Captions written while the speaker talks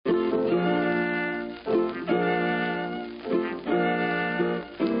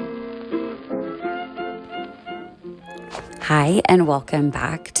Hi, and welcome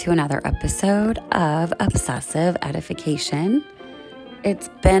back to another episode of Obsessive Edification. It's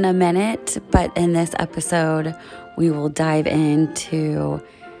been a minute, but in this episode, we will dive into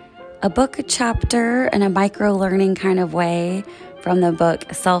a book chapter in a micro-learning kind of way from the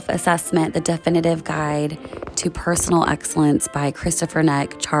book Self-Assessment, The Definitive Guide to Personal Excellence by Christopher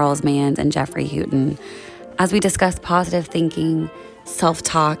Neck, Charles Manns, and Jeffrey Houghton, as we discuss positive thinking,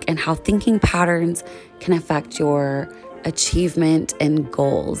 self-talk, and how thinking patterns can affect your achievement and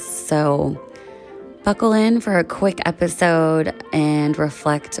goals. So buckle in for a quick episode and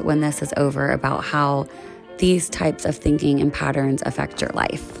reflect when this is over about how these types of thinking and patterns affect your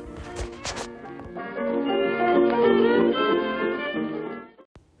life.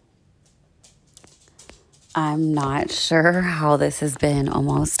 I'm not sure how this has been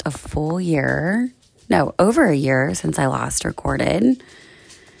almost a full year. No, over a year since I last recorded.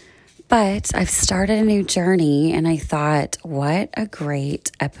 But I've started a new journey and I thought, what a great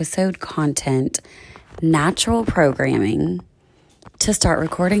episode content, natural programming to start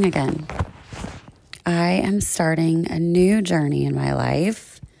recording again. I am starting a new journey in my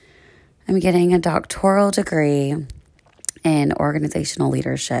life. I'm getting a doctoral degree in organizational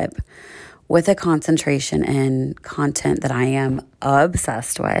leadership with a concentration in content that I am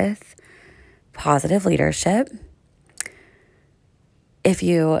obsessed with, positive leadership. If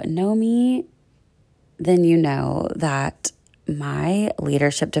you know me, then you know that my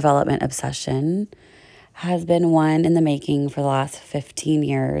leadership development obsession has been one in the making for the last 15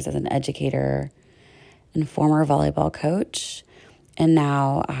 years as an educator and former volleyball coach. And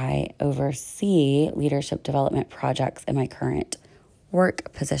now I oversee leadership development projects in my current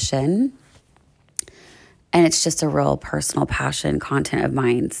work position. And it's just a real personal passion content of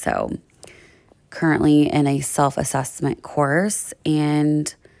mine. So currently in a self-assessment course,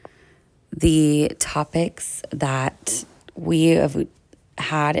 and the topics that we have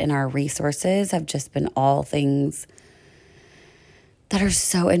had in our resources have just been all things that are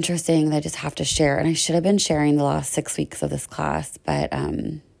so interesting that I just have to share. And I should have been sharing the last 6 weeks of this class, but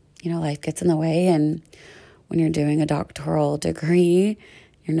life gets in the way, and when you're doing a doctoral degree,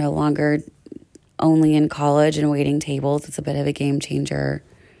 you're no longer only in college and waiting tables. It's a bit of a game changer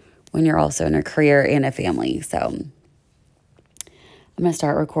when you're also in a career and a family. So I'm going to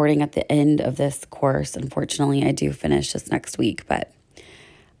start recording at the end of this course. Unfortunately, I do finish this next week, but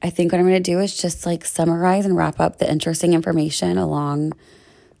I think what I'm going to do is just summarize and wrap up the interesting information along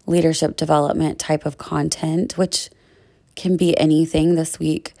leadership development type of content, which can be anything this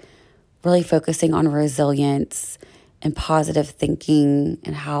week, really focusing on resilience and positive thinking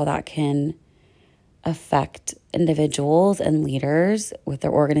and how that can affect individuals and leaders with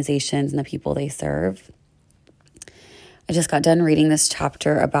their organizations and the people they serve. I just got done reading this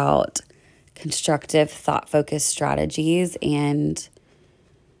chapter about constructive thought-focused strategies, and it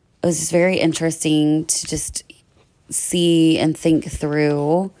was just very interesting to just see and think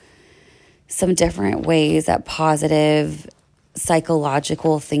through some different ways that positive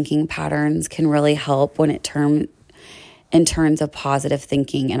psychological thinking patterns can really help when in terms of positive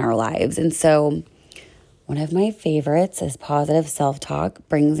thinking in our lives. And so one of my favorites is positive self-talk.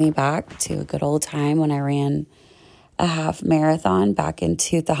 Brings me back to a good old time when I ran a half marathon back in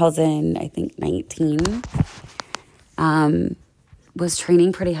 2019. Was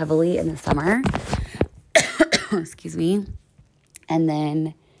training pretty heavily in the summer. Excuse me. And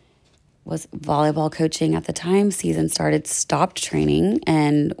then was volleyball coaching at the time. Season started, stopped training,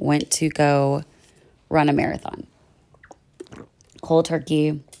 and went to go run a marathon. Cold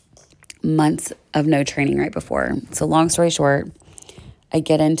turkey. Months of no training right before. So long story short, I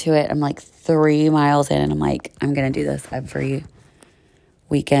get into it. I'm 3 miles in, and I'm I'm going to do this every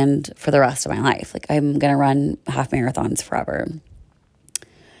weekend for the rest of my life. I'm going to run half marathons forever.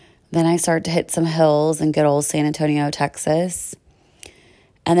 Then I start to hit some hills in good old San Antonio, Texas.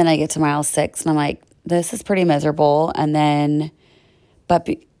 And then I get to mile 6, and I'm this is pretty miserable. And then, but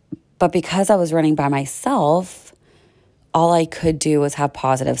because I was running by myself, all I could do was have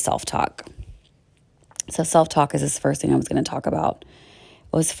positive self-talk. So self-talk is this first thing I was going to talk about. It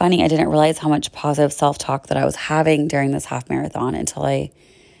was funny. I didn't realize how much positive self-talk that I was having during this half marathon until I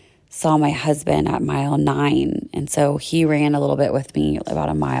saw my husband at mile 9. And so he ran a little bit with me, about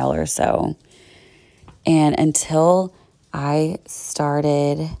a mile or so. And until I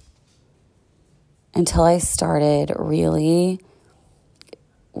started really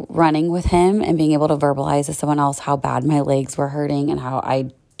running with him and being able to verbalize to someone else how bad my legs were hurting and how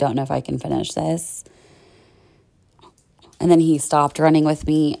I don't know if I can finish this. And then he stopped running with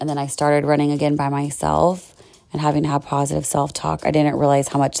me, and then I started running again by myself and having to have positive self-talk. I didn't realize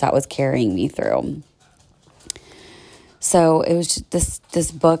how much that was carrying me through. So it was just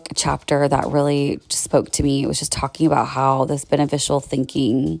this book chapter that really just spoke to me. It was just talking about how this beneficial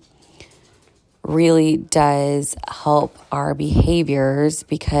thinking really does help our behaviors,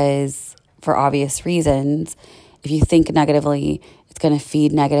 because for obvious reasons, if you think negatively, it's going to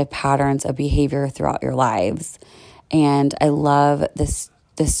feed negative patterns of behavior throughout your lives. And I love this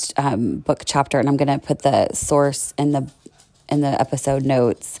book chapter, and I'm going to put the source in the episode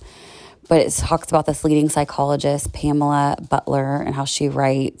notes. But it talks about this leading psychologist, Pamela Butler, and how she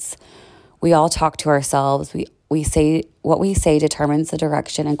writes, "We all talk to ourselves. We say what we say determines the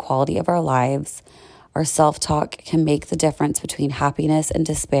direction and quality of our lives. Our self-talk can make the difference between happiness and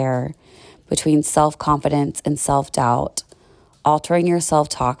despair, between self-confidence and self-doubt. Altering your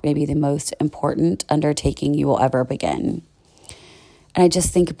self-talk may be the most important undertaking you will ever begin." And I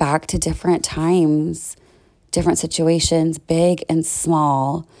just think back to different times, different situations, big and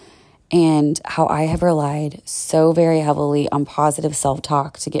small, and how I have relied so very heavily on positive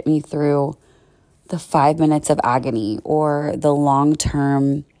self-talk to get me through the 5 minutes of agony or the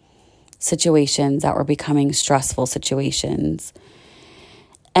long-term situations that were becoming stressful situations.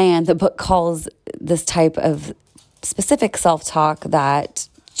 And the book calls this type of specific self-talk that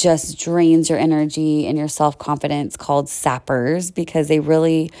just drains your energy and your self-confidence called sappers, because they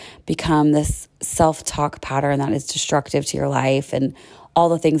really become this self-talk pattern that is destructive to your life and all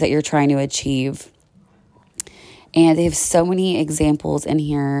the things that you're trying to achieve. And they have so many examples in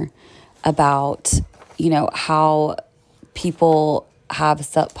here about, how people have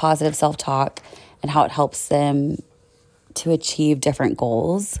positive self-talk and how it helps them to achieve different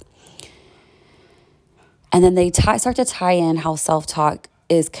goals. And then they start to tie in how self-talk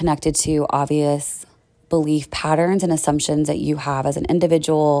is connected to obvious belief patterns and assumptions that you have as an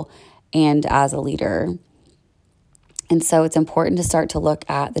individual and as a leader. And so it's important to start to look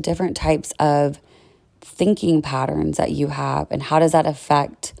at the different types of thinking patterns that you have and how does that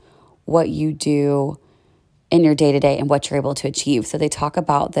affect what you do in your day-to-day and what you're able to achieve. So they talk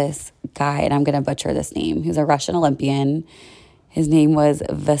about this guy, and I'm going to butcher this name. He's a Russian Olympian. His name was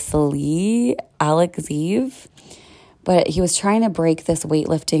Vasily Alexeyev, but he was trying to break this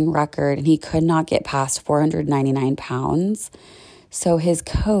weightlifting record, and he could not get past 499 pounds. So his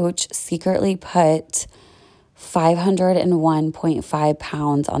coach secretly put 501.5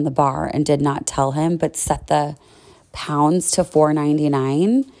 pounds on the bar and did not tell him, but set the pounds to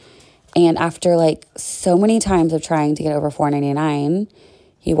 499. And after so many times of trying to get over 499,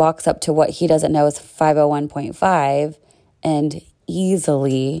 he walks up to what he doesn't know is 501.5 and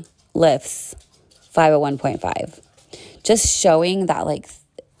easily lifts 501.5. Just showing that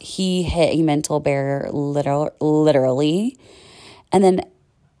he hit a mental barrier literally. And then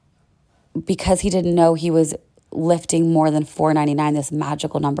because he didn't know he was lifting more than 499, this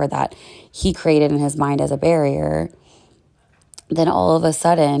magical number that he created in his mind as a barrier, then all of a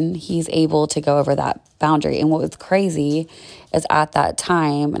sudden he's able to go over that boundary. And what was crazy is at that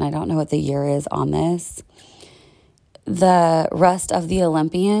time, and I don't know what the year is on this, the rest of the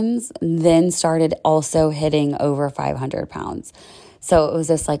Olympians then started also hitting over 500 pounds. So it was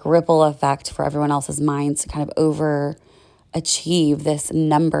this ripple effect for everyone else's minds to kind of overachieve this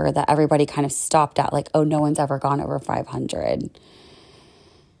number that everybody kind of stopped at, oh, no one's ever gone over 500.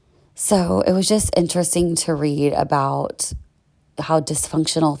 So it was just interesting to read about how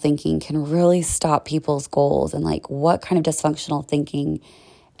dysfunctional thinking can really stop people's goals, and what kind of dysfunctional thinking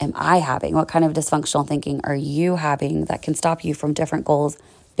am I having? What kind of dysfunctional thinking are you having that can stop you from different goals,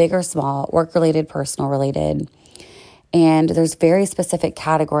 big or small, work-related, personal-related? And there's very specific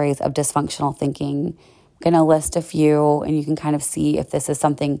categories of dysfunctional thinking. I'm going to list a few, and you can kind of see if this is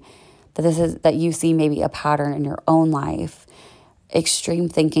something that you see maybe a pattern in your own life. Extreme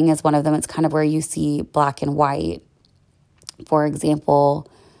thinking is one of them. It's kind of where you see black and white. For example,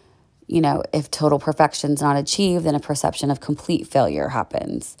 if total perfection is not achieved, then a perception of complete failure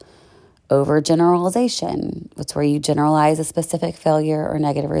happens. Overgeneralization, it's where you generalize a specific failure or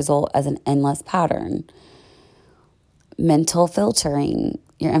negative result as an endless pattern. Mental filtering,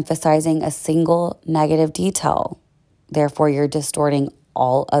 you're emphasizing a single negative detail. Therefore, you're distorting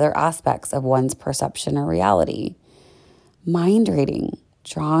all other aspects of one's perception or reality. Mind reading,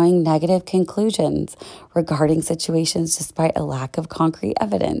 drawing negative conclusions regarding situations despite a lack of concrete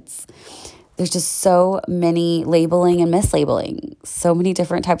evidence. There's just so many labeling and mislabeling, so many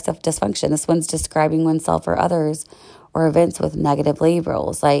different types of dysfunction. This one's describing oneself or others or events with negative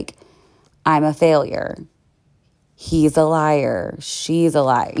labels, like I'm a failure, he's a liar, she's a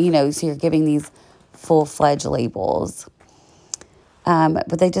liar. So you're giving these full-fledged labels.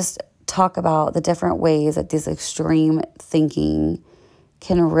 But they just talk about the different ways that this extreme thinking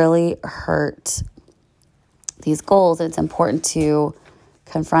can really hurt these goals, it's important to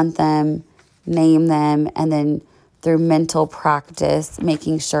confront them, name them, and then through mental practice,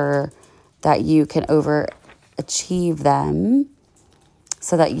 making sure that you can overachieve them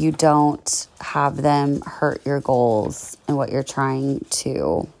so that you don't have them hurt your goals and what you're trying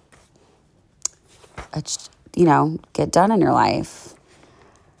to, get done in your life.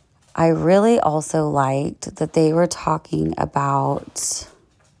 I really also liked that they were talking about,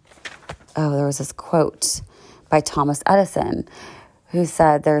 there was this quote by Thomas Edison who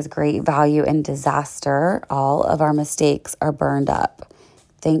said, "There's great value in disaster. All of our mistakes are burned up.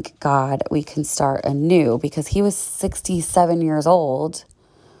 Thank God we can start anew," because he was 67 years old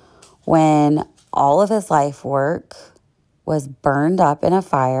when all of his life work was burned up in a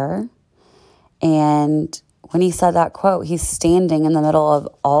fire. And when he said that quote, he's standing in the middle of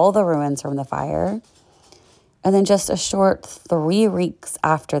all the ruins from the fire. And then just a short 3 weeks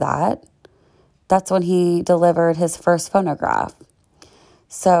after that, that's when he delivered his first phonograph.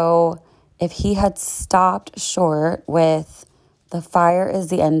 So if he had stopped short with, "The fire is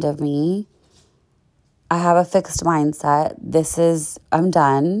the end of me. I have a fixed mindset. I'm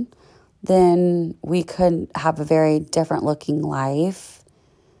done," then we could have a very different looking life.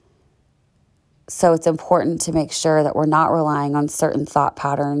 So it's important to make sure that we're not relying on certain thought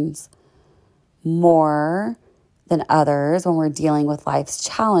patterns more than others when we're dealing with life's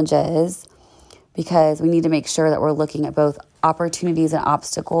challenges, because we need to make sure that we're looking at both opportunities and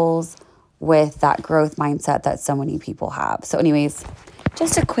obstacles with that growth mindset that so many people have. So anyways,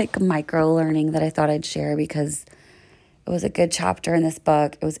 just a quick micro learning that I thought I'd share because it was a good chapter in this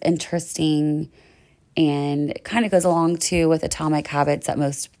book. It was interesting, and it kind of goes along too with Atomic Habits that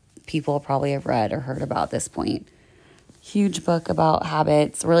most people probably have read or heard about at this point. Huge book about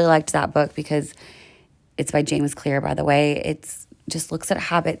habits. Really liked that book because it's by James Clear, by the way. It's just looks at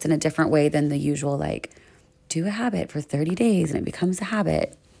habits in a different way than the usual, do a habit for 30 days and it becomes a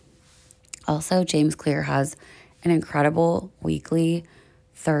habit. Also, James Clear has an incredible weekly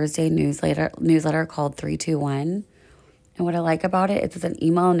Thursday newsletter called 321. And what I like about it is it's an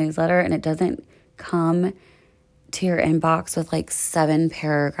email newsletter, and it doesn't come to your inbox with 7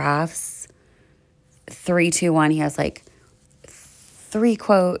 paragraphs. 321, he has 3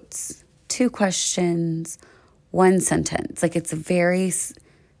 quotes, 2 questions, 1 sentence. It's very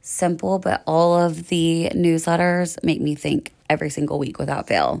simple, but all of the newsletters make me think every single week without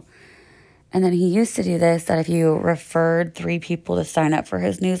fail. And then he used to do this, that if you referred 3 people to sign up for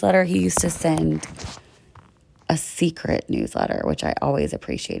his newsletter, he used to send a secret newsletter, which I always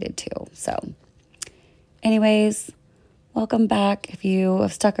appreciated too. So anyways, welcome back. If you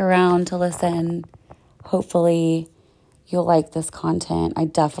have stuck around to listen, hopefully you'll like this content. I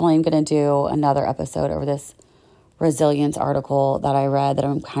definitely am going to do another episode over this resilience article that I read that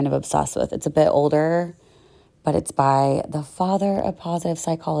I'm kind of obsessed with. It's a bit older, but it's by the father of positive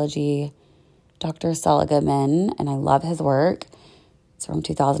psychology, Dr. Seligman, and I love his work. It's from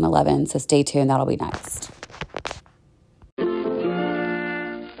 2011, so stay tuned. That'll be next.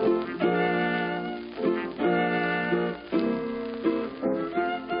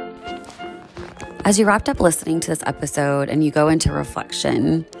 As you wrapped up listening to this episode and you go into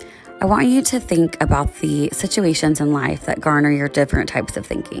reflection, I want you to think about the situations in life that garner your different types of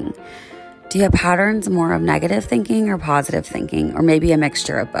thinking. Do you have patterns more of negative thinking or positive thinking, or maybe a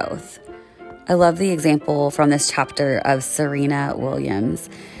mixture of both? I love the example from this chapter of Serena Williams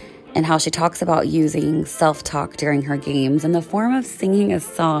and how she talks about using self-talk during her games in the form of singing a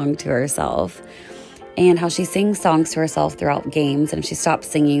song to herself, and how she sings songs to herself throughout games, and if she stops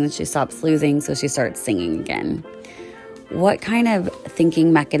singing, she stops losing, so she starts singing again. What kind of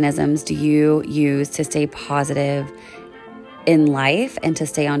thinking mechanisms do you use to stay positive in life and to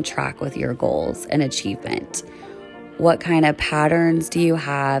stay on track with your goals and achievement? What kind of patterns do you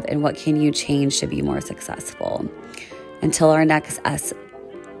have, and what can you change to be more successful? Until our next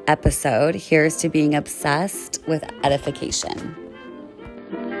episode, here's to being obsessed with edification.